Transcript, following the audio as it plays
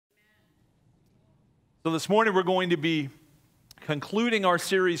So this morning we're going to be concluding our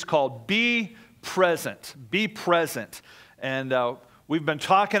series called Be Present. Be Present. And we've been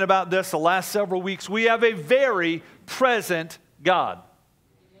talking about this the last several weeks. We have a very present God.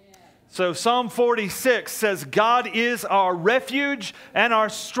 So Psalm 46 says, God is our refuge and our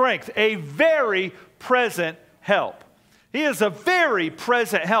strength, a very present help. He is a very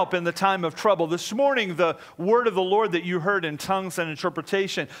present help in the time of trouble. This morning, the word of the Lord that you heard in tongues and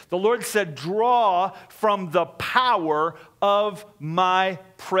interpretation, the Lord said, draw from the power of my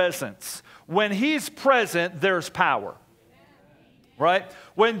presence. When He's present, there's power. Right?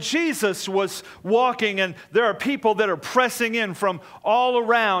 When Jesus was walking, and there are people that are pressing in from all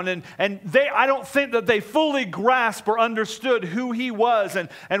around, and I don't think that they fully grasped or understood who He was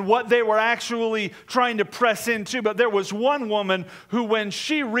and what they were actually trying to press into. But there was one woman who, when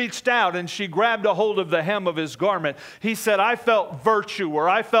she reached out and she grabbed a hold of the hem of His garment, He said, I felt virtue, or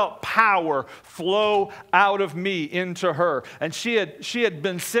I felt power flow out of me into her. And she had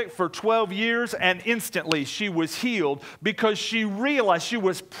been sick for 12 years, and instantly she was healed because she realized she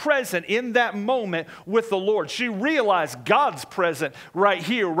was present in that moment with the Lord. She realized God's present right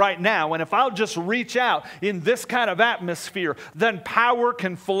here, right now. And if I'll just reach out in this kind of atmosphere, then power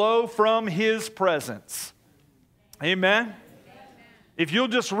can flow from His presence. Amen? If you'll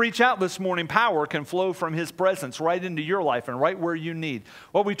just reach out this morning, power can flow from His presence right into your life and right where you need.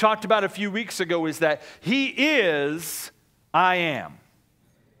 What we talked about a few weeks ago is that He is I am.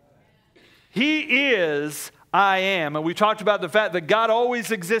 He is I am. And we talked about the fact that God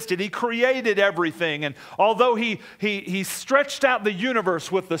always existed. He created everything. And although He stretched out the universe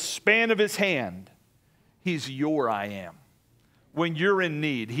with the span of His hand, He's your I am. When you're in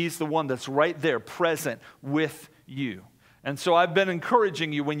need, He's the one that's right there present with you. And so I've been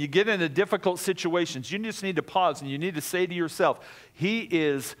encouraging you, when you get into difficult situations, you just need to pause and you need to say to yourself, He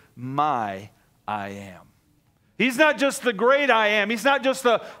is my I am. He's not just the great I am. He's not just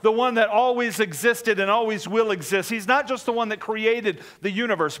the one that always existed and always will exist. He's not just the one that created the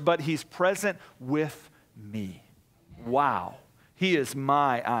universe, but He's present with me. Wow. He is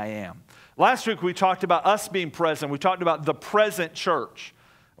my I am. Last week we talked about us being present. We talked about the present church.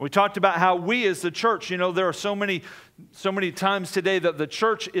 We talked about how we as the church, there are so many times today that the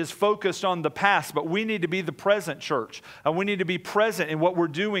church is focused on the past, but we need to be the present church. And we need to be present in what we're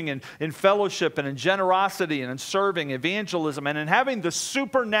doing in fellowship and in generosity and in serving, evangelism, and in having the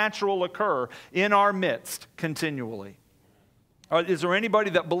supernatural occur in our midst continually. Is there anybody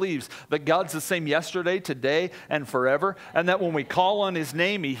that believes that God's the same yesterday, today, and forever? And that when we call on His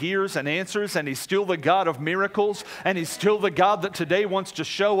name, He hears and answers, and He's still the God of miracles, and He's still the God that today wants to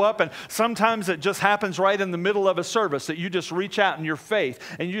show up. And sometimes it just happens right in the middle of a service that you just reach out in your faith,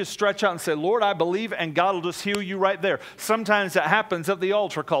 and you just stretch out and say, Lord, I believe, and God will just heal you right there. Sometimes it happens at the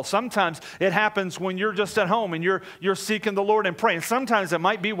altar call. Sometimes it happens when you're just at home and you're seeking the Lord and praying. Sometimes it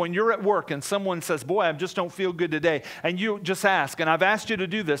might be when you're at work and someone says, boy, I just don't feel good today. And you just ask, and I've asked you to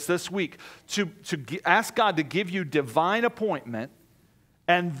do this week, to ask God to give you divine appointment,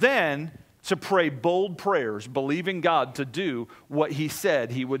 and then to pray bold prayers, believing God to do what He said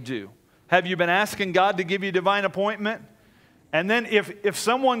He would do. Have you been asking God to give you divine appointment? And then if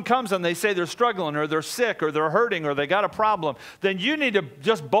someone comes and they say they're struggling or they're sick or they're hurting or they got a problem, then you need to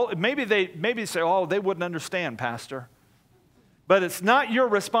just maybe say, oh, they wouldn't understand, Pastor. But it's not your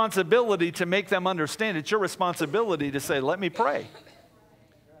responsibility to make them understand. It's your responsibility to say, let me pray.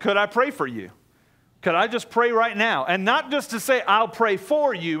 Could I pray for you? Could I just pray right now? And not just to say, I'll pray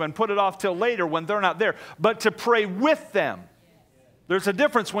for you and put it off till later when they're not there, but to pray with them. There's a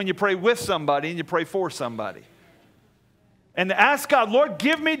difference when you pray with somebody and you pray for somebody. And ask God, Lord,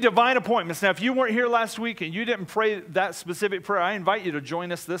 give me divine appointments. Now, if you weren't here last week and you didn't pray that specific prayer, I invite you to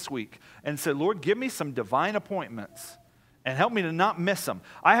join us this week and say, Lord, give me some divine appointments. And help me to not miss them.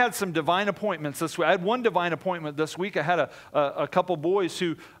 I had some divine appointments this week. I had one divine appointment this week. I had a couple boys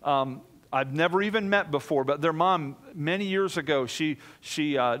who I've never even met before, but their mom, many years ago, she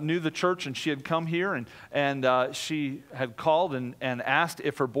knew the church and she had come here and she had called and asked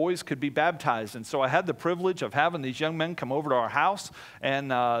if her boys could be baptized. And so I had the privilege of having these young men come over to our house, and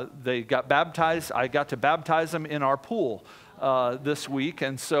they got baptized. I got to baptize them in our pool this week.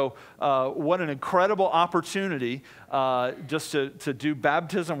 And so what an incredible opportunity just to do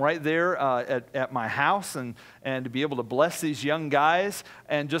baptism right there at my house and to be able to bless these young guys,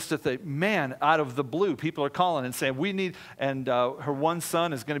 and just to think, man, out of the blue, people are calling and saying, we need, and her one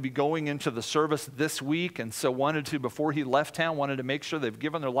son is going to be going into the service this week, and so wanted to, before he left town, wanted to make sure they've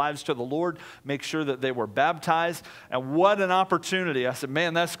given their lives to the Lord, make sure that they were baptized. And what an opportunity. I said,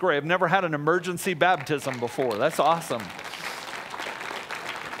 man, that's great. I've never had an emergency baptism before. That's awesome.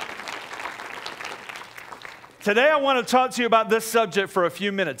 Today I want to talk to you about this subject for a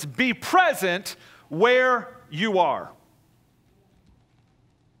few minutes. Be present where you are.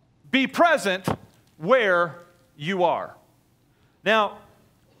 Be present where you are. Now,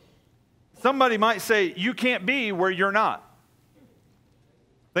 somebody might say, you can't be where you're not.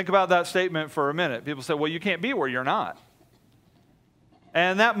 Think about that statement for a minute. People say, well, you can't be where you're not.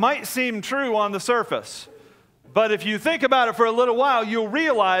 And that might seem true on the surface. But if you think about it for a little while, you'll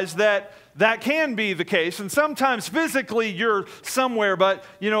realize that that can be the case. And sometimes physically you're somewhere, but,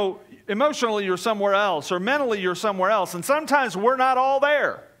 emotionally you're somewhere else, or mentally you're somewhere else. And sometimes we're not all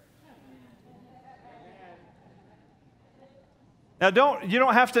there. Now, you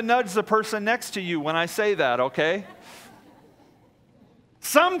don't have to nudge the person next to you when I say that, okay?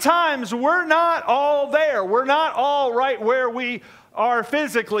 Sometimes we're not all there. We're not all right where we are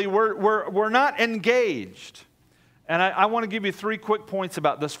physically. We're not engaged. And I want to give you 3 quick points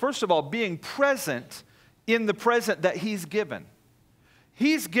about this. First of all, being present in the present that He's given.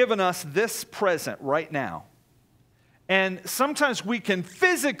 He's given us this present right now. And sometimes we can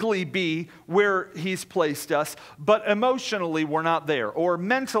physically be where He's placed us, but emotionally we're not there, or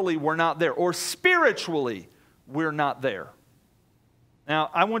mentally we're not there, or spiritually we're not there. Now,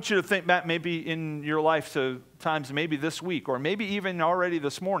 I want you to think back maybe in your life to times maybe this week, or maybe even already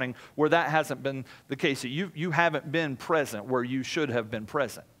this morning, where that hasn't been the case. You haven't been present where you should have been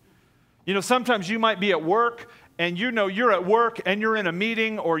present. Sometimes you might be at work, and you're at work and you're in a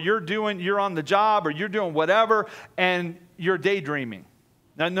meeting, or you're on the job, or you're doing whatever, and you're daydreaming.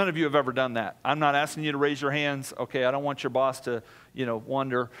 Now, none of you have ever done that. I'm not asking you to raise your hands. Okay, I don't want your boss to,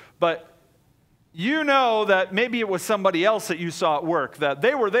 wonder. But that maybe it was somebody else that you saw at work, that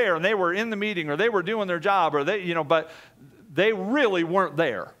they were there and they were in the meeting, or they were doing their job, or but they really weren't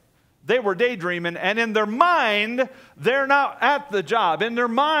there. They were daydreaming, and in their mind, they're not at the job. In their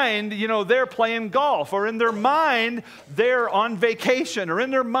mind, they're playing golf, or in their mind, they're on vacation, or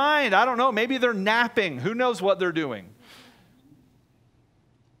in their mind, I don't know, maybe they're napping. Who knows what they're doing?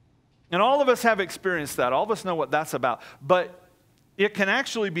 And all of us have experienced that. All of us know what that's about. But it can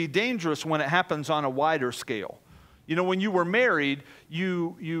actually be dangerous when it happens on a wider scale. When you were married,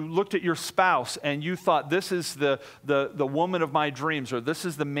 you looked at your spouse and you thought, this is the woman of my dreams, or this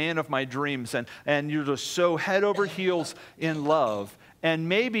is the man of my dreams, and you're just so head over heels in love. And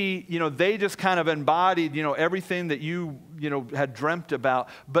maybe, they just kind of embodied, everything that you had dreamt about,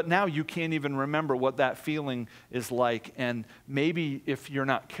 but now you can't even remember what that feeling is like. And maybe if you're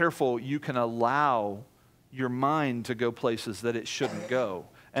not careful, you can allow your mind to go places that it shouldn't go,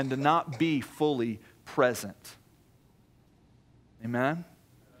 and to not be fully present. Amen?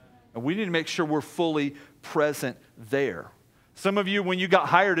 And we need to make sure we're fully present there. Some of you, when you got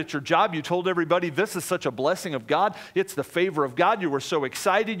hired at your job, you told everybody, this is such a blessing of God. It's the favor of God. You were so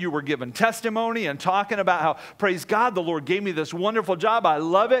excited. You were giving testimony and talking about how, praise God, the Lord gave me this wonderful job. I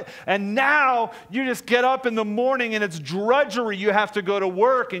love it. And now you just get up in the morning and it's drudgery. You have to go to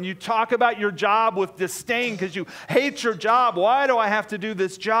work, and you talk about your job with disdain because you hate your job. Why do I have to do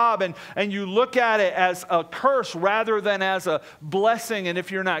this job? And you look at it as a curse rather than as a blessing. And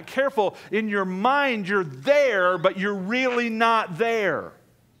if you're not careful, in your mind, you're there, but you're really not there.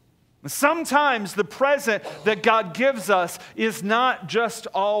 Sometimes the present that God gives us is not just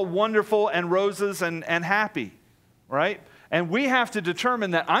all wonderful and roses and happy, right? And we have to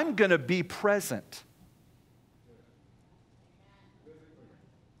determine that I'm going to be present.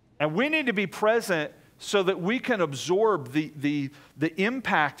 And we need to be present so that we can absorb the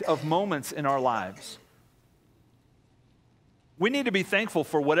impact of moments in our lives. We need to be thankful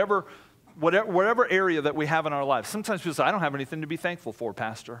for whatever area that we have in our lives. Sometimes people say, I don't have anything to be thankful for,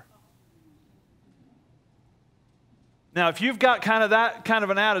 Pastor. Now, if you've got that kind of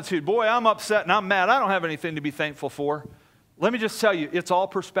an attitude, boy, I'm upset and I'm mad, I don't have anything to be thankful for. Let me just tell you, it's all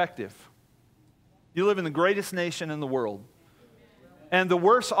perspective. You live in the greatest nation in the world. And the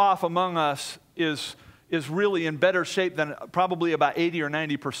worst off among us is really in better shape than probably about 80 or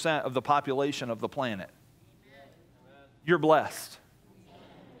 90% of the population of the planet. You're blessed.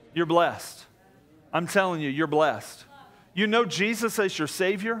 You're blessed. I'm telling you, you're blessed. You know Jesus as your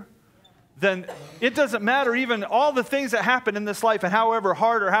Savior? Then it doesn't matter even all the things that happen in this life, and however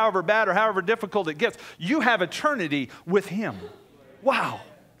hard or however bad or however difficult it gets, you have eternity with Him. Wow.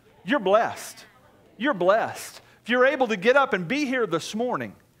 You're blessed. You're blessed. If you're able to get up and be here this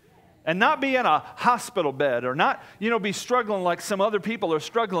morning and not be in a hospital bed, or not, be struggling like some other people are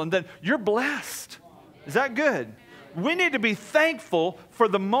struggling, then you're blessed. Is that good? We need to be thankful for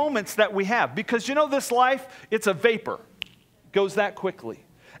the moments that we have, because this life, it's a vapor. It goes that quickly.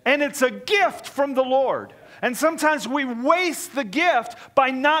 And it's a gift from the Lord. And sometimes we waste the gift by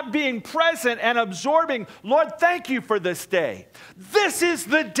not being present and absorbing. Lord, thank you for this day. This is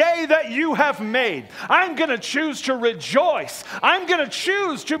the day that you have made. I'm going to choose to rejoice. I'm going to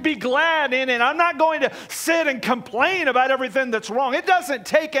choose to be glad in it. I'm not going to sit and complain about everything that's wrong. It doesn't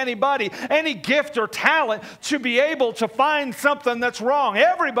take anybody, any gift or talent to be able to find something that's wrong.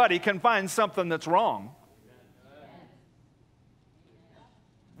 Everybody can find something that's wrong.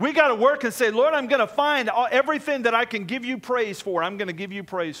 We got to work and say, Lord, I'm going to find everything that I can give you praise for. I'm going to give you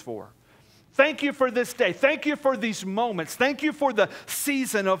praise for. Thank you for this day. Thank you for these moments. Thank you for the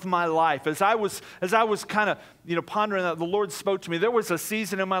season of my life. As I was kind of pondering that, the Lord spoke to me. There was a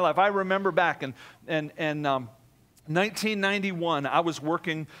season in my life. I remember back in 1991, I was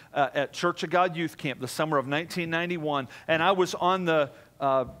working at Church of God Youth Camp the summer of 1991, and I was on the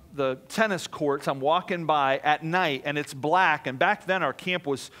tennis courts. I'm walking by at night, and it's black. And back then, our camp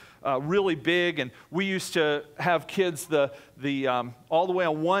was really big, and we used to have kids. All the way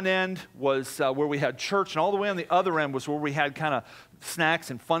on one end was where we had church, and all the way on the other end was where we had kind of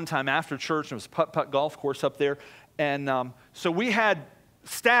snacks and fun time after church. And it was a putt-putt golf course up there, and so we had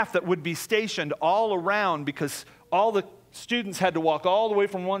staff that would be stationed all around because all the students had to walk all the way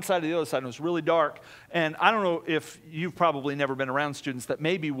from one side to the other side, and it was really dark. And I don't know if you've probably never been around students that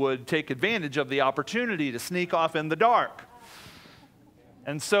maybe would take advantage of the opportunity to sneak off in the dark.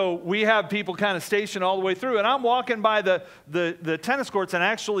 And so we have people kind of stationed all the way through. And I'm walking by the tennis courts and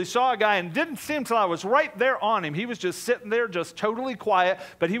actually saw a guy, and didn't see him until I was right there on him. He was just sitting there, just totally quiet.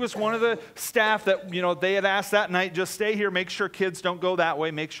 But he was one of the staff that, they had asked that night, just stay here, make sure kids don't go that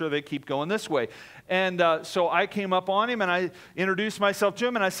way, make sure they keep going this way. And so I came up on him, and I introduced myself to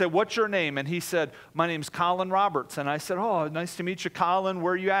him, and I said, what's your name? And he said, my name's Colin Roberts. And I said, oh, nice to meet you, Colin.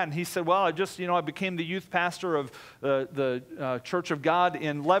 Where are you at? And he said, well, I became the youth pastor of the Church of God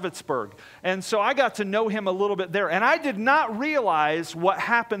in Leavittsburg. And so I got to know him a little bit there. And I did not realize what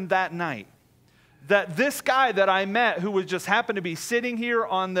happened that night. That this guy that I met, who was just happened to be sitting here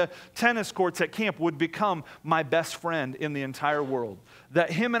on the tennis courts at camp, would become my best friend in the entire world. That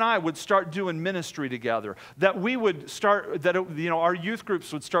him and I would start doing ministry together. That we would start, our youth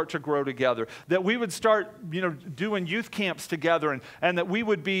groups would start to grow together. That we would start, doing youth camps together. And that we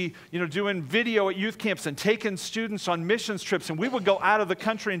would be, doing video at youth camps and taking students on missions trips. And we would go out of the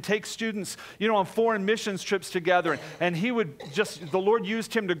country and take students, on foreign missions trips together. And he would the Lord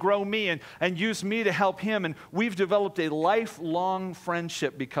used him to grow me and use me to help him. And we've developed a lifelong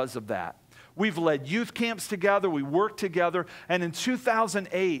friendship because of that. We've led youth camps together. We worked together. And in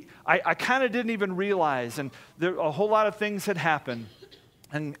 2008, I kind of didn't even realize, and a whole lot of things had happened.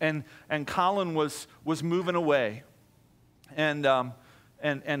 And Colin was moving away. And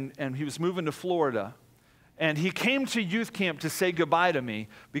he was moving to Florida. And he came to youth camp to say goodbye to me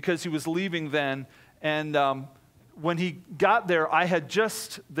because he was leaving then. And when he got there,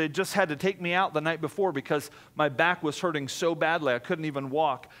 they just had to take me out the night before because my back was hurting so badly I couldn't even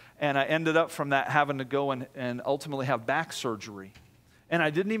walk. And I ended up from that having to go and ultimately have back surgery. And I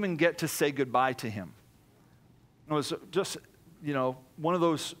didn't even get to say goodbye to him. It was just, one of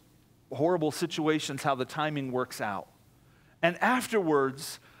those horrible situations how the timing works out. And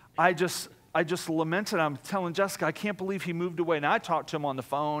afterwards, I just lamented. I'm telling Jessica, I can't believe he moved away. Now, I talked to him on the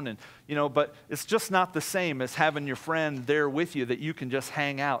phone, and but it's just not the same as having your friend there with you that you can just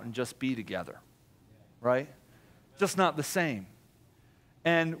hang out and just be together, right? Just not the same.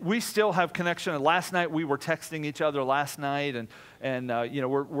 And we still have connection. And last night we were texting each other last night, and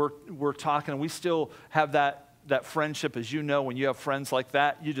we're talking. And we still have that friendship. As you know, when you have friends like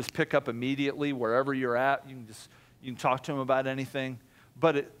that, you just pick up immediately wherever you're at. You can talk to them about anything.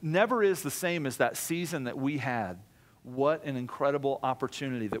 But it never is the same as that season that we had. What an incredible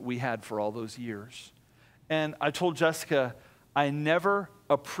opportunity that we had for all those years. And I told Jessica, I never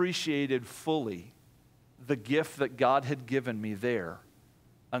appreciated fully the gift that God had given me there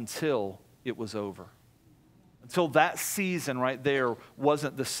until it was over. Until that season right there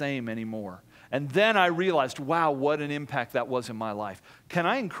wasn't the same anymore. And then I realized, wow, what an impact that was in my life. Can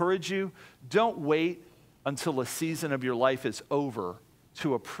I encourage you? Don't wait until a season of your life is over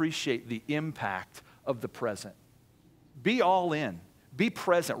to appreciate the impact of the present. Be all in. Be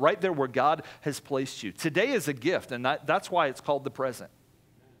present right there where God has placed you. Today is a gift, and that's why it's called the present.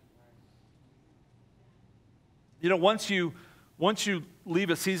 Once you leave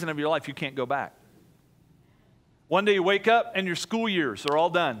a season of your life, you can't go back. One day you wake up and your school years are all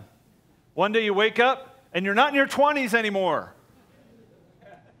done. One day you wake up and you're not in your 20s anymore.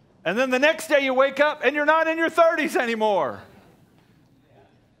 And then the next day you wake up and you're not in your 30s anymore.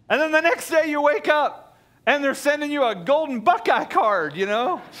 And then the next day you wake up and they're sending you a golden Buckeye card,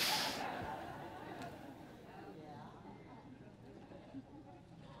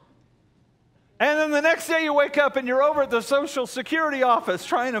 And then the next day you wake up and you're over at the Social Security office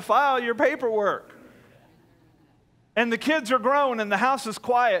trying to file your paperwork. And the kids are grown and the house is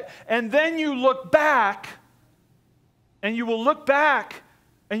quiet. And then you look back, and you will look back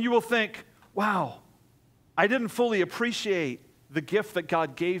and you will think, wow, I didn't fully appreciate the gift that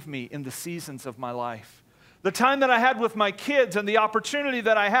God gave me in the seasons of my life. The time that I had with my kids and the opportunity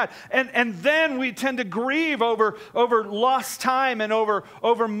that I had. And then we tend to grieve over lost time and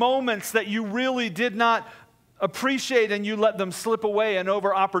over moments that you really did not appreciate and you let them slip away, and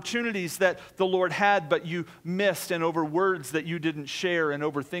over opportunities that the Lord had but you missed, and over words that you didn't share, and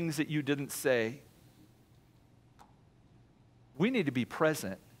over things that you didn't say. We need to be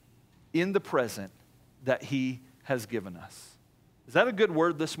present in the present that He has given us. Is that a good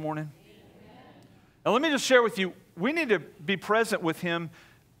word this morning? Now let me just share with you, we need to be present with Him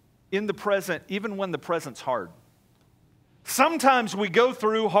in the present, even when the present's hard. Sometimes we go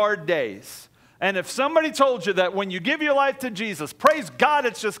through hard days. And if somebody told you that when you give your life to Jesus, praise God,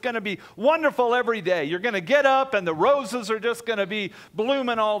 it's just going to be wonderful every day. You're going to get up and the roses are just going to be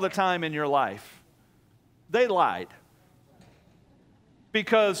blooming all the time in your life. They lied.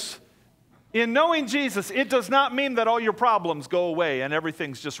 Because in knowing Jesus, it does not mean that all your problems go away and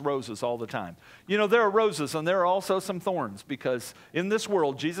everything's just roses all the time. You know, there are roses and there are also some thorns, because in this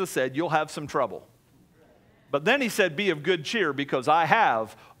world, Jesus said, you'll have some trouble. But then He said, be of good cheer, because I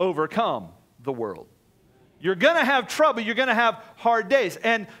have overcome the world. You're going to have trouble. You're going to have hard days.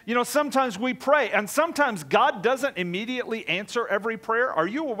 And, you know, sometimes we pray, and sometimes God doesn't immediately answer every prayer. Are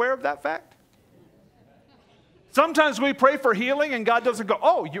you aware of that fact? Sometimes we pray for healing and God doesn't go,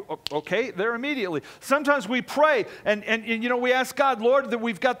 oh, okay, there immediately. Sometimes we pray and you know, we ask God, Lord, that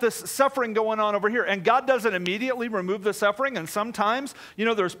we've got this suffering going on over here, and God doesn't immediately remove the suffering. And sometimes, you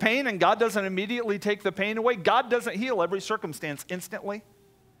know, there's pain and God doesn't immediately take the pain away. God doesn't heal every circumstance instantly.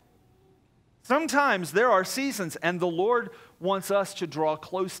 Sometimes there are seasons, and the Lord wants us to draw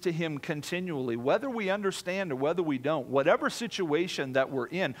close to Him continually, whether we understand or whether we don't. Whatever situation that we're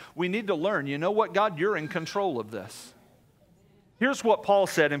in, we need to learn, you know what, God, you're in control of this. Here's what Paul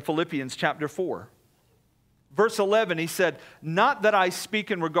said in Philippians chapter 4. Verse 11, he said, not that I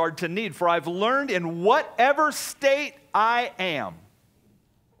speak in regard to need, for I've learned in whatever state I am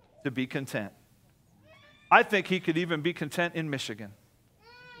to be content. I think he could even be content in Michigan.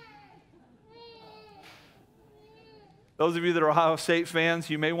 Those of you that are Ohio State fans,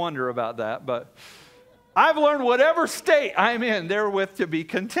 you may wonder about that, but I've learned whatever state I'm in therewith to be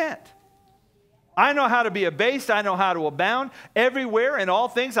content. I know how to be abased. I know how to abound. Everywhere in all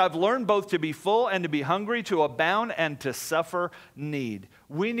things I've learned both to be full and to be hungry, to abound and to suffer need.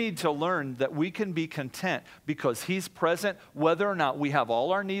 We need to learn that we can be content because He's present, whether or not we have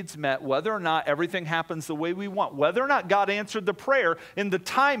all our needs met, whether or not everything happens the way we want, whether or not God answered the prayer in the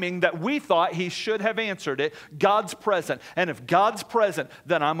timing that we thought He should have answered it. God's present. And if God's present,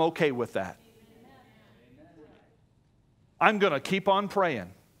 then I'm okay with that. I'm going to keep on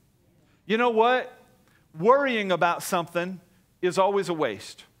praying. You know what? Worrying about something is always a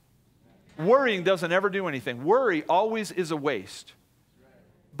waste. Worrying doesn't ever do anything. Worry always is a waste.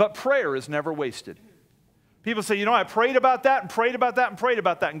 But prayer is never wasted. People say, you know, I prayed about that and prayed about that and prayed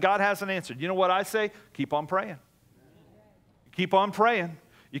about that, and God hasn't answered. You know what I say? Keep on praying. Keep on praying.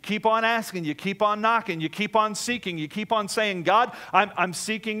 You keep on asking. You keep on knocking. You keep on seeking. You keep on saying, God, I'm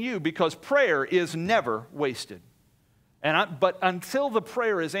seeking you, because prayer is never wasted. But until the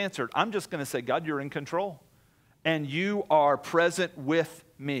prayer is answered, I'm just going to say, God, you're in control. And you are present with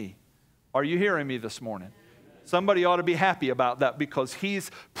me. Are you hearing me this morning? Somebody ought to be happy about that, because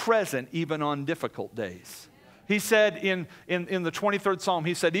He's present even on difficult days. He said in the 23rd Psalm,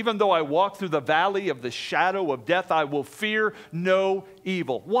 He said, even though I walk through the valley of the shadow of death, I will fear no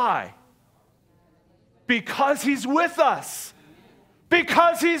evil. Why? Because He's with us.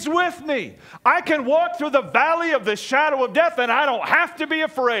 Because He's with me. I can walk through the valley of the shadow of death and I don't have to be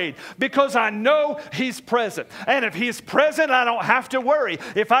afraid, because I know He's present. And if He's present, I don't have to worry.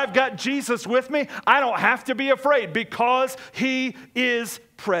 If I've got Jesus with me, I don't have to be afraid, because He is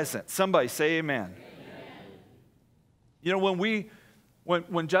present. Somebody say amen. Amen. You know,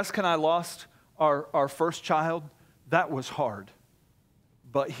 when Jessica and I lost our first child, that was hard.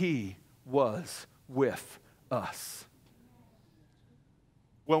 But He was with us.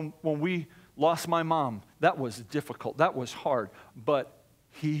 When we lost my mom, that was difficult. That was hard. But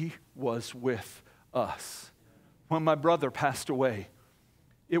He was with us. When my brother passed away,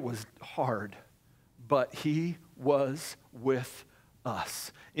 it was hard. But He was with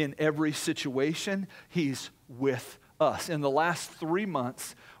us. In every situation, He's with us. In the last 3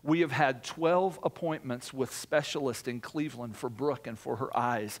 months, we have had 12 appointments with specialists in Cleveland for Brooke and for her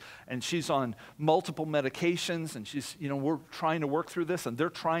eyes. And she's on multiple medications, and she's, we're trying to work through this, and they're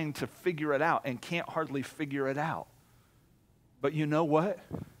trying to figure it out and can't hardly figure it out. But you know what?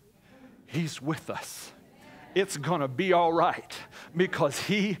 He's with us. It's going to be all right because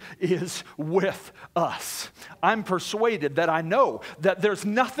he is with us. I'm persuaded that I know that there's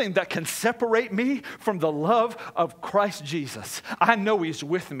nothing that can separate me from the love of Christ Jesus. I know he's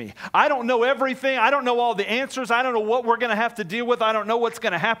with me. I don't know everything. I don't know all the answers. I don't know what we're going to have to deal with. I don't know what's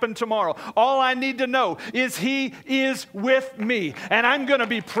going to happen tomorrow. All I need to know is he is with me. And I'm going to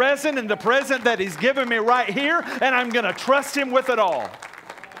be present in the present that he's given me right here. And I'm going to trust him with it all.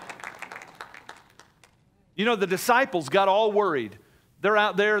 The disciples got all worried. They're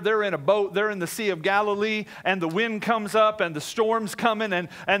out there, they're in a boat, they're in the Sea of Galilee, and the wind comes up and the storm's coming,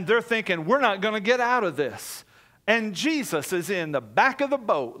 and they're thinking, we're not going to get out of this. And Jesus is in the back of the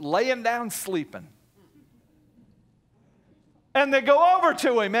boat, laying down sleeping. And they go over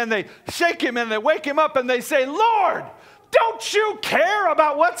to him, and they shake him, and they wake him up, and they say, Lord, don't you care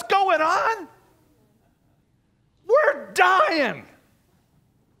about what's going on? We're dying.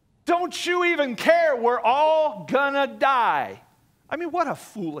 Don't you even care? We're all gonna die. I mean, what a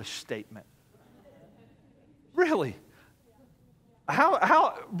foolish statement. Really.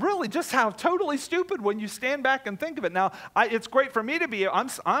 Really, just how totally stupid when you stand back and think of it. Now, it's great for me to be,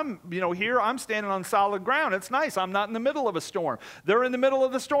 I'm here, I'm standing on solid ground. It's nice. I'm not in the middle of a storm. They're in the middle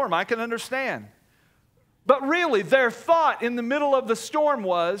of the storm. I can understand. But really, their thought in the middle of the storm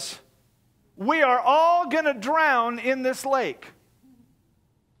was, we are all gonna drown in this lake.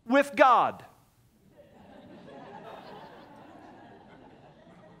 With God.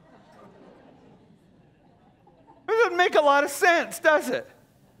 It doesn't make a lot of sense, does it?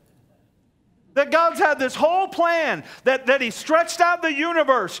 That God's had this whole plan, that he stretched out the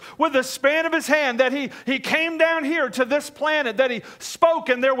universe with the span of his hand, that he came down here to this planet, that he spoke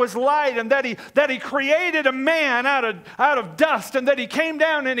and there was light, and that he created a man out of dust, and that he came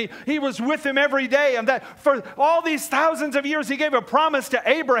down and he was with him every day, and that for all these thousands of years he gave a promise to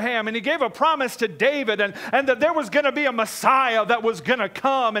Abraham, and he gave a promise to David, and that there was going to be a Messiah that was going to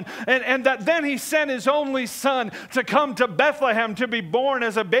come, and that then he sent his only son to come to Bethlehem to be born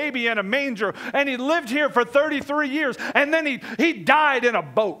as a baby in a manger. And he lived here for 33 years. And then he died in a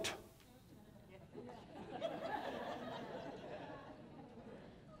boat.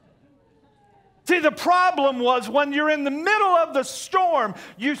 See, the problem was when you're in the middle of the storm,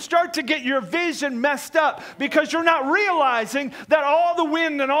 you start to get your vision messed up because you're not realizing that all the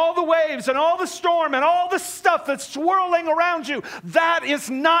wind and all the waves and all the storm and all the stuff that's swirling around you, that is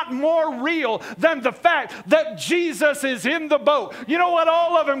not more real than the fact that Jesus is in the boat. You know what?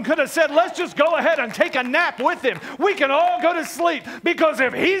 All of them could have said, let's just go ahead and take a nap with him. We can all go to sleep because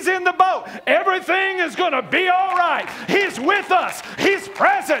if he's in the boat, everything is going to be all right. He's with us. He's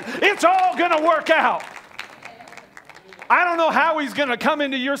present. It's all going to work out. I don't know how he's going to come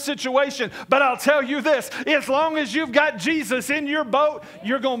into your situation, but I'll tell you this, as long as you've got Jesus in your boat,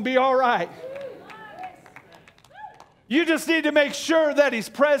 you're going to be all right. You just need to make sure that he's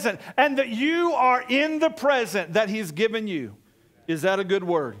present and that you are in the present that he's given you. Is that a good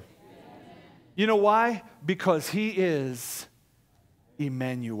word? You know why? Because he is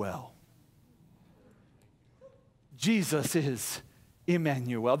Emmanuel. Jesus is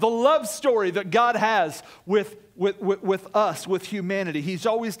Emmanuel. The love story that God has with us, with humanity. He's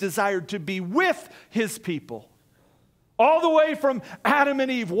always desired to be with his people. All the way from Adam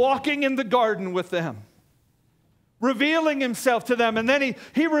and Eve walking in the garden with them, revealing himself to them. And then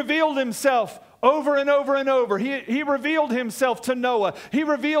he revealed himself over and over and over. He revealed himself to Noah. He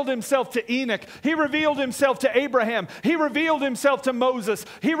revealed himself to Enoch. He revealed himself to Abraham. He revealed himself to Moses.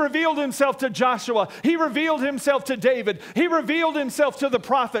 He revealed himself to Joshua. He revealed himself to David. He revealed himself to the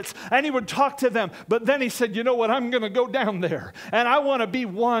prophets, and he would talk to them. But then he said, you know what, I'm going to go down there, and I want to be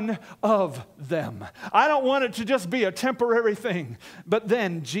one of them. I don't want it to just be a temporary thing. But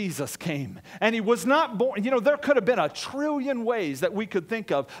then Jesus came, and he was not born. You know, there could have been a trillion ways that we could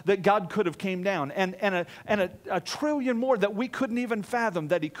think of that God could have came down. And a trillion more that we couldn't even fathom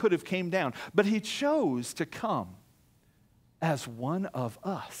that he could have came down. But he chose to come as one of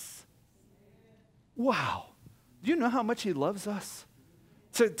us. Wow. Do you know how much he loves us?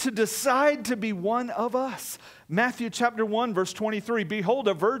 To decide to be one of us. Matthew chapter 1 verse 23, behold,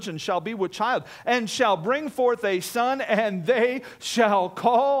 a virgin shall be with child and shall bring forth a son, and they shall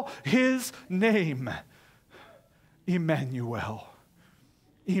call his name Emmanuel.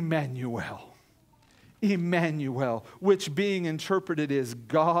 Emmanuel. Emmanuel, which being interpreted is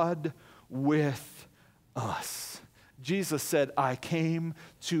God with us. Jesus said, I came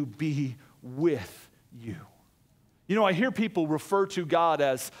to be with you. You know, I hear people refer to God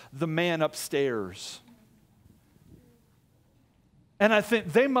as the man upstairs. And I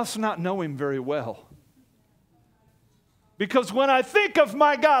think they must not know him very well. Because when I think of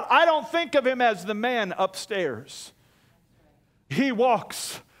my God, I don't think of him as the man upstairs. He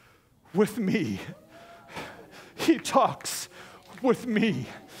walks with me. He talks with me.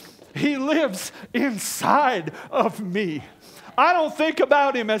 He lives inside of me. I don't think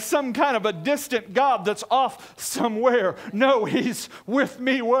about him as some kind of a distant God that's off somewhere. No, he's with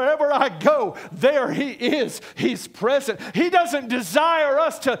me wherever I go. There he is. He's present. He doesn't desire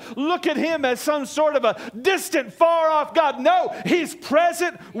us to look at him as some sort of a distant, far-off God. No, he's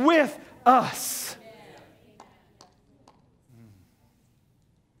present with us.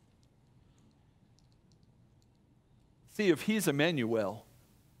 See, if he's Emmanuel,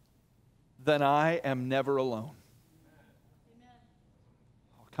 then I am never alone.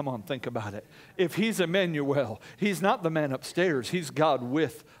 Oh, come on, think about it. If he's Emmanuel, he's not the man upstairs. He's God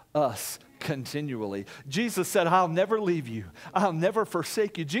with us continually. Jesus said, I'll never leave you. I'll never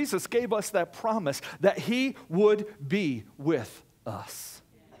forsake you. Jesus gave us that promise that he would be with us.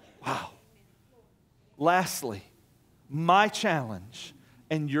 Wow. Lastly, my challenge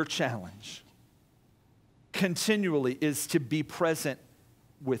and your challenge continually is to be present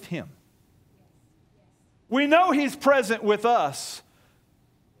with him. We know he's present with us.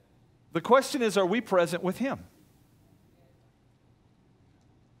 The question is, are we present with him?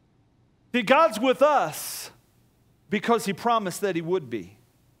 See, God's with us because he promised that he would be.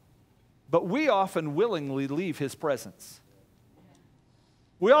 But we often willingly leave his presence.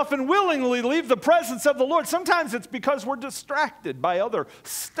 We often willingly leave the presence of the Lord. Sometimes it's because we're distracted by other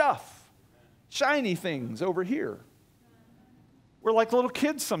stuff. Shiny things over here. We're like little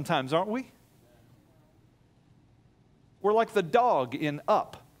kids sometimes, aren't we? We're like the dog in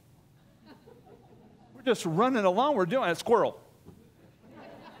Up. We're just running along. We're doing a squirrel.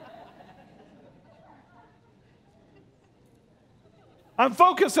 I'm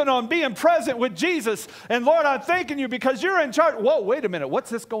focusing on being present with Jesus. And Lord, I'm thanking you because you're in charge. Whoa, wait a minute. What's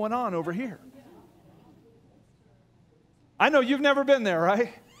this going on over here? I know you've never been there,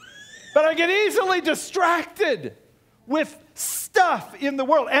 right? But I get easily distracted with stuff in the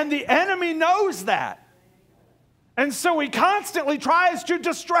world. And the enemy knows that. And so he constantly tries to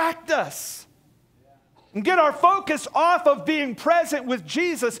distract us and get our focus off of being present with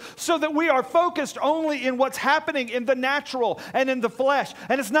Jesus so that we are focused only in what's happening in the natural and in the flesh.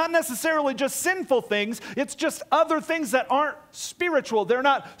 And it's not necessarily just sinful things. It's just other things that aren't spiritual. They're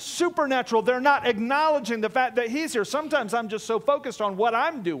not supernatural. They're not acknowledging the fact that he's here. Sometimes I'm just so focused on what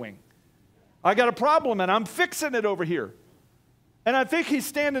I'm doing. I got a problem and I'm fixing it over here. And I think he's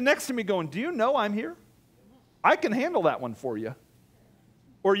standing next to me going, do you know I'm here? I can handle that one for you.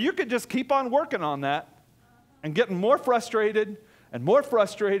 Or you could just keep on working on that and getting more frustrated and more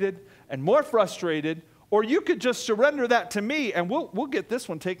frustrated and more frustrated. Or you could just surrender that to me and we'll get this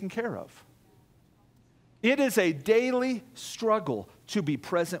one taken care of. It is a daily struggle to be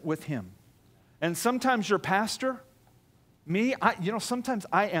present with him. And sometimes your pastor, me, sometimes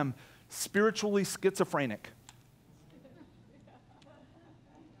I am spiritually schizophrenic.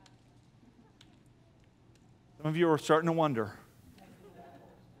 Some of you are starting to wonder.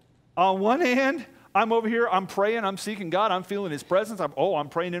 On one hand, I'm over here, I'm praying, I'm seeking God, I'm feeling his presence. I'm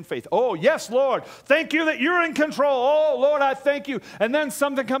praying in faith. Oh, yes, Lord, thank you that you're in control. Oh, Lord, I thank you. And then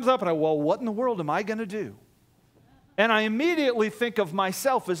something comes up and what in the world am I going to do? And I immediately think of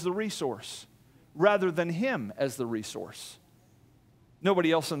myself as the resource rather than him as the resource.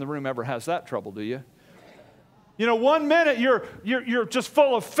 Nobody else in the room ever has that trouble, do you? You know, one minute you're just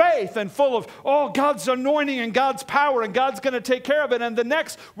full of faith and full of, God's anointing and God's power and God's going to take care of it. And the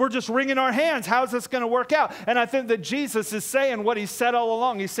next, we're just wringing our hands. How's this going to work out? And I think that Jesus is saying what he said all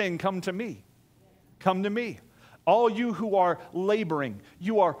along. He's saying, come to me. Come to me. All you who are laboring,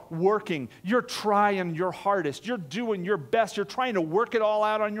 you are working, you're trying your hardest, you're doing your best, you're trying to work it all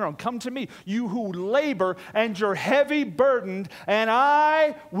out on your own. Come to me, you who labor and you're heavy burdened, and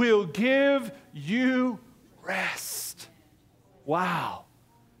I will give you rest. Wow.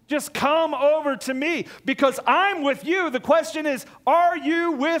 Just come over to me because I'm with you. The question is, are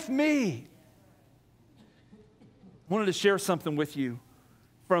you with me? I wanted to share something with you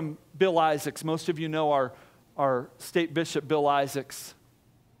from Bill Isaacs. Most of you know our state bishop, Bill Isaacs.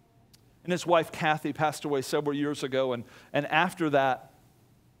 And his wife, Kathy, passed away several years ago. And after that,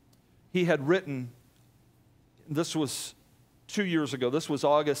 he had written, this was 2 years ago. This was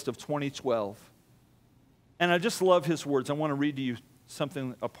August of 2012. And I just love his words. I want to read to you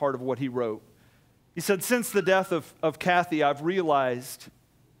something, a part of what he wrote. He said, since the death of Kathy, I've realized,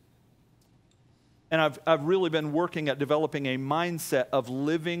 and I've really been working at developing a mindset of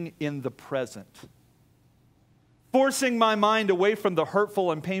living in the present. Forcing my mind away from the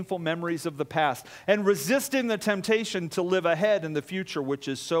hurtful and painful memories of the past and resisting the temptation to live ahead in the future, which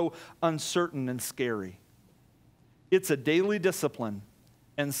is so uncertain and scary. It's a daily discipline,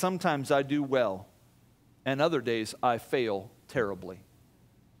 and sometimes I do well, and other days I fail terribly.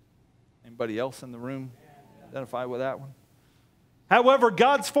 Anybody else in the room identify with that one? However,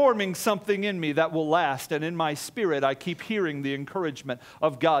 God's forming something in me that will last, and in my spirit I keep hearing the encouragement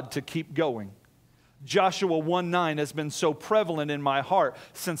of God to keep going. Joshua 1:9 has been so prevalent in my heart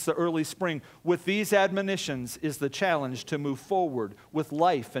since the early spring. With these admonitions is the challenge to move forward with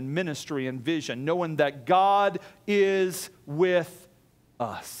life and ministry and vision, knowing that God is with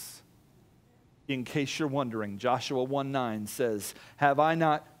us. In case you're wondering, Joshua 1:9 says, have I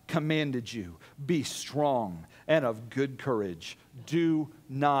not commanded you, be strong and of good courage. Do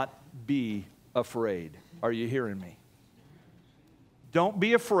not be afraid. Are you hearing me? Don't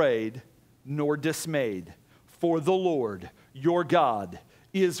be afraid nor dismayed, for the Lord your God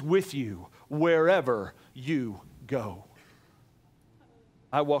is with you wherever you go.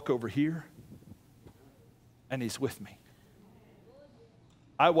 I walk over here and he's with me.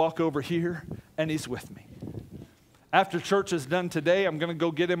 I walk over here and he's with me. After church is done today, I'm going to go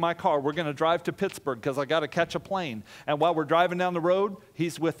get in my car. We're going to drive to Pittsburgh because I got to catch a plane. And while we're driving down the road,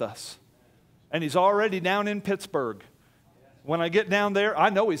 he's with us. And he's already down in Pittsburgh. When I get down there,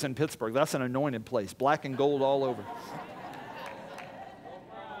 I know he's in Pittsburgh. That's an anointed place, black and gold all over.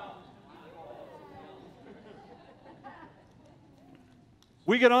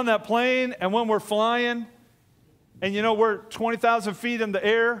 We get on that plane, and when we're flying, and you know we're 20,000 feet in the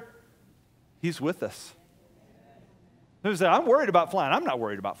air, he's with us. I'm worried about flying. I'm not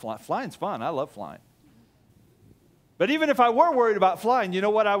worried about flying. Flying's fun. I love flying. But even if I were worried about flying, you know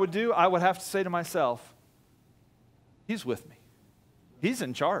what I would do? I would have to say to myself, he's with me. He's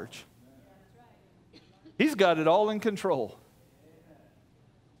in charge. He's got it all in control.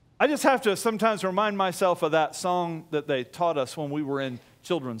 I just have to sometimes remind myself of that song that they taught us when we were in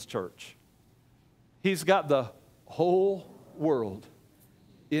children's church. He's got the whole world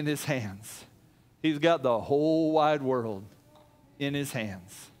in his hands. He's got the whole wide world in his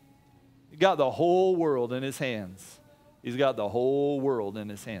hands. He's got the whole world in his hands. He's got the whole world in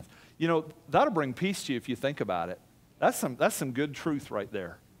his hands. You know, that'll bring peace to you if you think about it. That's some good truth right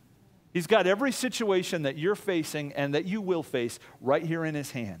there. He's got every situation that you're facing and that you will face right here in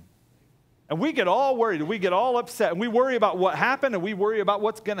his hand. And we get all worried and we get all upset and we worry about what happened and we worry about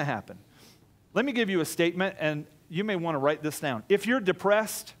what's going to happen. Let me give you a statement, and you may want to write this down. If you're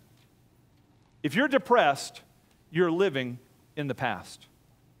depressed, you're living in the past.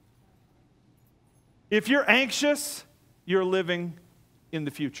 If you're anxious, you're living in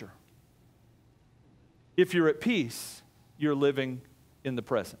the future. If you're at peace, you're living in the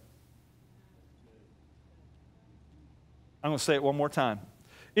present. I'm going to say it one more time.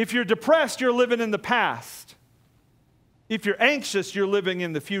 If you're depressed, you're living in the past. If you're anxious, you're living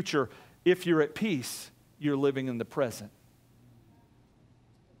in the future. If you're at peace, you're living in the present.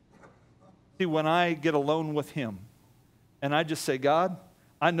 See, when I get alone with him and I just say, God,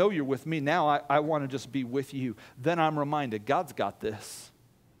 I know you're with me now. I want to just be with you. Then I'm reminded, God's got this.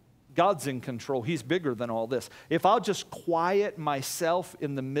 God's in control. He's bigger than all this. If I'll just quiet myself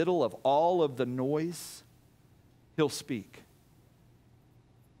in the middle of all of the noise, he'll speak.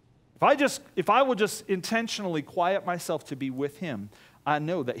 If I will just intentionally quiet myself to be with him, I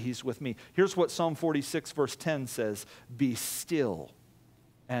know that he's with me. Here's what Psalm 46 verse 10 says, be still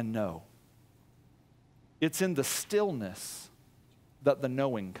and know. It's in the stillness that the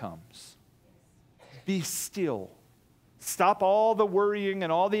knowing comes. Be still. Stop all the worrying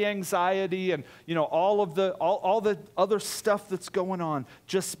and all the anxiety and all the other stuff that's going on.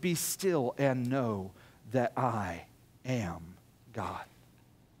 Just be still and know that I am God.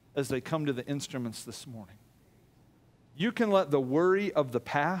 As they come to the instruments this morning, you can let the worry of the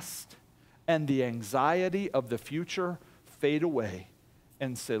past and the anxiety of the future fade away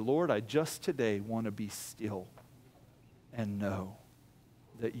and say, Lord, I just today want to be still and know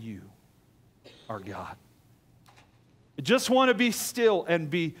that you are God. I just want to be still and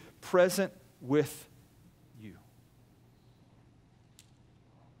be present with you.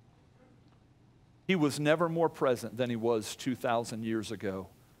 He was never more present than he was 2,000 years ago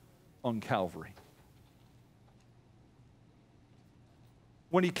on Calvary.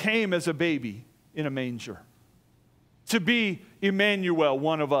 When he came as a baby in a manger to be Emmanuel,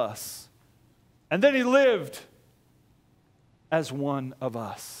 one of us. And then he lived as one of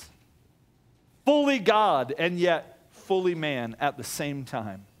us. fully God and yet fully man at the same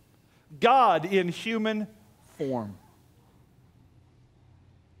time. God in human form.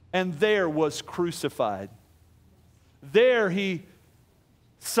 And there was crucified. There he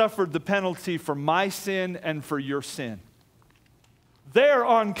suffered the penalty for my sin and for your sin. There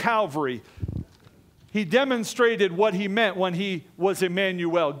on Calvary, he demonstrated what he meant when he was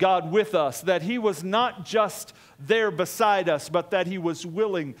Emmanuel, God with us, that he was not just there beside us, but that he was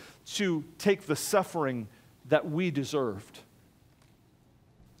willing to take the suffering that we deserved.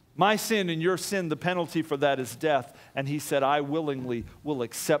 My sin and your sin, the penalty for that is death. And he said, I willingly will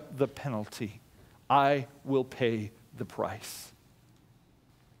accept the penalty. I will pay the price.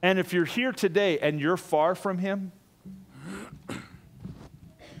 And if you're here today and you're far from him,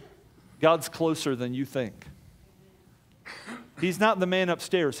 God's closer than you think. He's not the man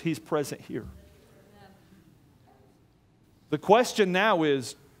upstairs. He's present here. The question now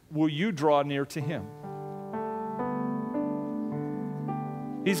is, will you draw near to him?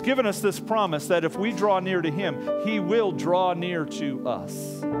 He's given us this promise that if we draw near to him, he will draw near to us.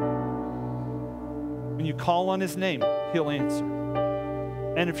 When you call on his name, he'll answer.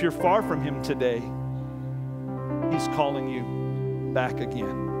 And if you're far from him today, he's calling you back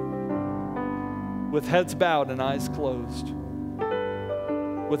again. With heads bowed and eyes closed,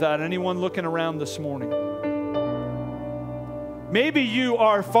 without anyone looking around this morning. Maybe you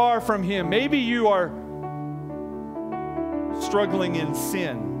are far from him. Maybe you are struggling in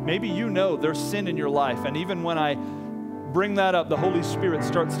sin. Maybe you know there's sin in your life, and even when I bring that up, the Holy Spirit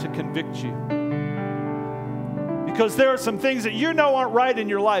starts to convict you. Because there are some things that you know aren't right in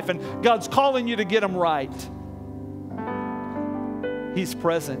your life, and God's calling you to get them right. He's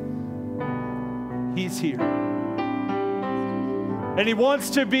present. He's here. And he wants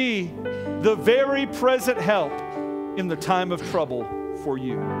to be the very present help in the time of trouble for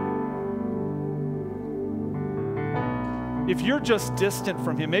you. If you're just distant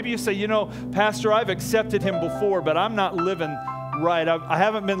from him, maybe you say, you know, Pastor, I've accepted him before, but I'm not living right. I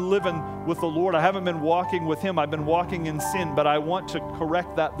haven't been living with the Lord. I haven't been walking with him. I've been walking in sin, but I want to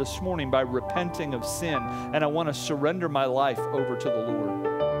correct that this morning by repenting of sin, and I want to surrender my life over to the Lord.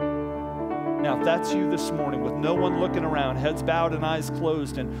 Now, if that's you this morning with no one looking around, heads bowed and eyes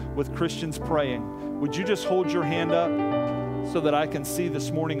closed, and with Christians praying, would you just hold your hand up so that I can see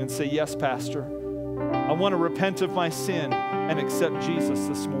this morning and say, yes, Pastor, I want to repent of my sin and accept Jesus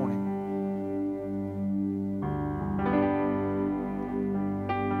this morning.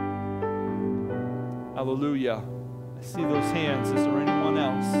 Hallelujah. I see those hands. Is there anyone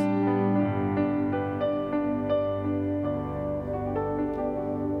else?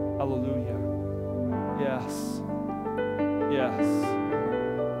 Hallelujah. Yes. Yes.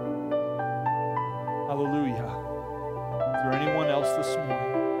 Hallelujah. Is there anyone else this morning?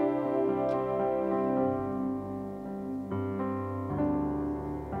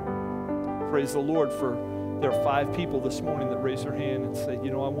 Praise the Lord for there are 5 people this morning that raised their hand and said,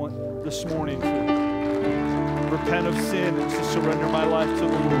 you know, I want this morning to repent of sin and to surrender my life to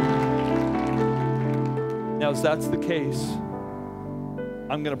the Lord. Now, as that's the case,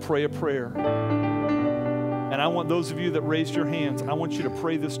 I'm going to pray a prayer. And I want those of you that raised your hands, I want you to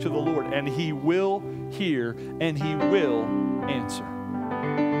pray this to the Lord, and he will hear and he will answer.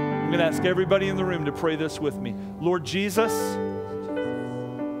 I'm going to ask everybody in the room to pray this with me. Lord Jesus,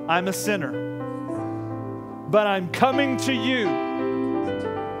 I'm a sinner, but I'm coming to you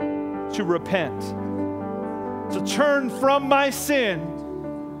to repent, to turn from my sin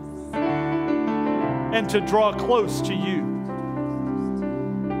and to draw close to you.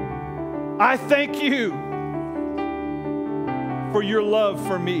 I thank you for your love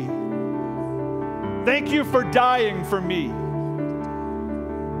for me. Thank you for dying for me.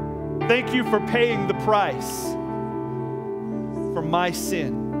 Thank you for paying the price for my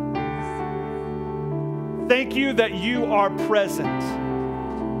sin. Thank you that you are present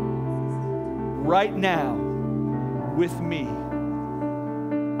right now with me.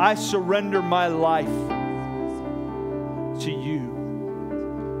 I surrender my life to you.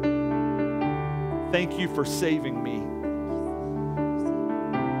 Thank you for saving me.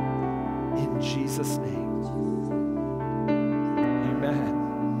 In Jesus' name.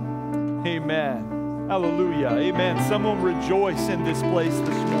 Amen. Amen. Hallelujah. Amen. Someone rejoice in this place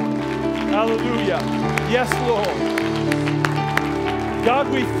this morning. Hallelujah. Yes, Lord. God,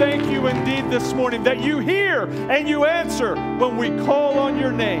 we thank you indeed this morning that you hear and you answer when we call on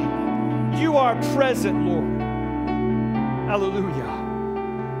your name. You are present, Lord. Hallelujah.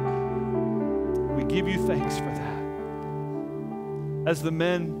 We give you thanks for that. As the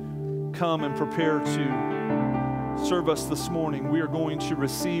men come and prepare to serve us this morning, we are going to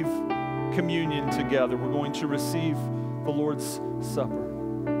receive communion together. We're going to receive the Lord's Supper.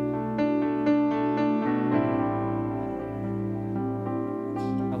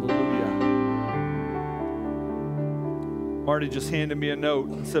 Hallelujah. Marty just handed me a note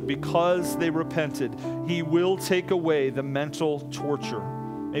and said, because they repented, He will take away the mental torture.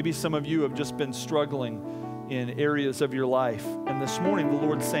 Maybe some of you have just been struggling in areas of your life. And this morning, the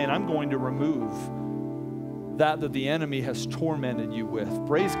Lord's saying, I'm going to remove that the enemy has tormented you with.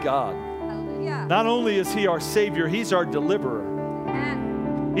 Praise God. Hallelujah. Not only is He our Savior, He's our deliverer.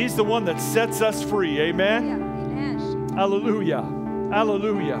 Amen. He's the one that sets us free. Amen? Amen. Hallelujah.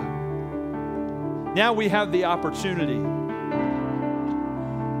 Hallelujah. Now we have the opportunity,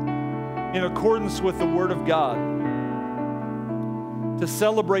 in accordance with the Word of God, to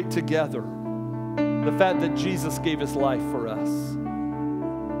celebrate together the fact that Jesus gave His life for us.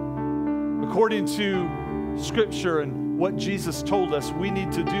 According to Scripture and what Jesus told us, we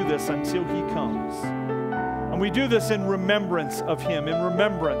need to do this until He comes. And we do this in remembrance of Him, in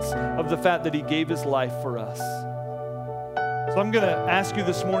remembrance of the fact that He gave His life for us. So I'm going to ask you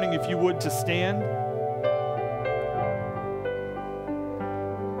this morning, if you would, to stand.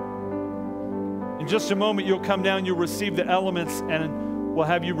 In just a moment, you'll come down, you'll receive the elements, and we'll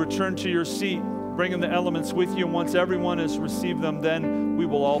have you return to your seat, bringing the elements with you. And once everyone has received them, then we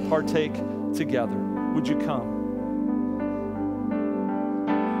will all partake together. Would you come?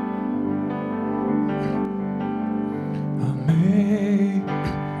 Amazing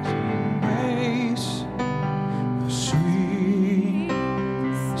grace, the sweet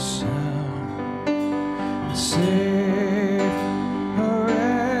sound that saved a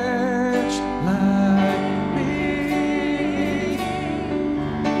wretch like me.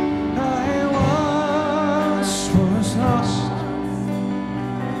 I once was lost,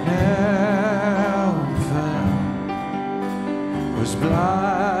 now found, was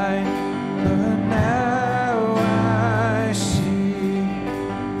blind, but now I see.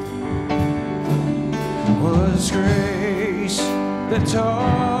 Was grace that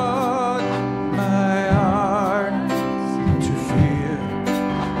taught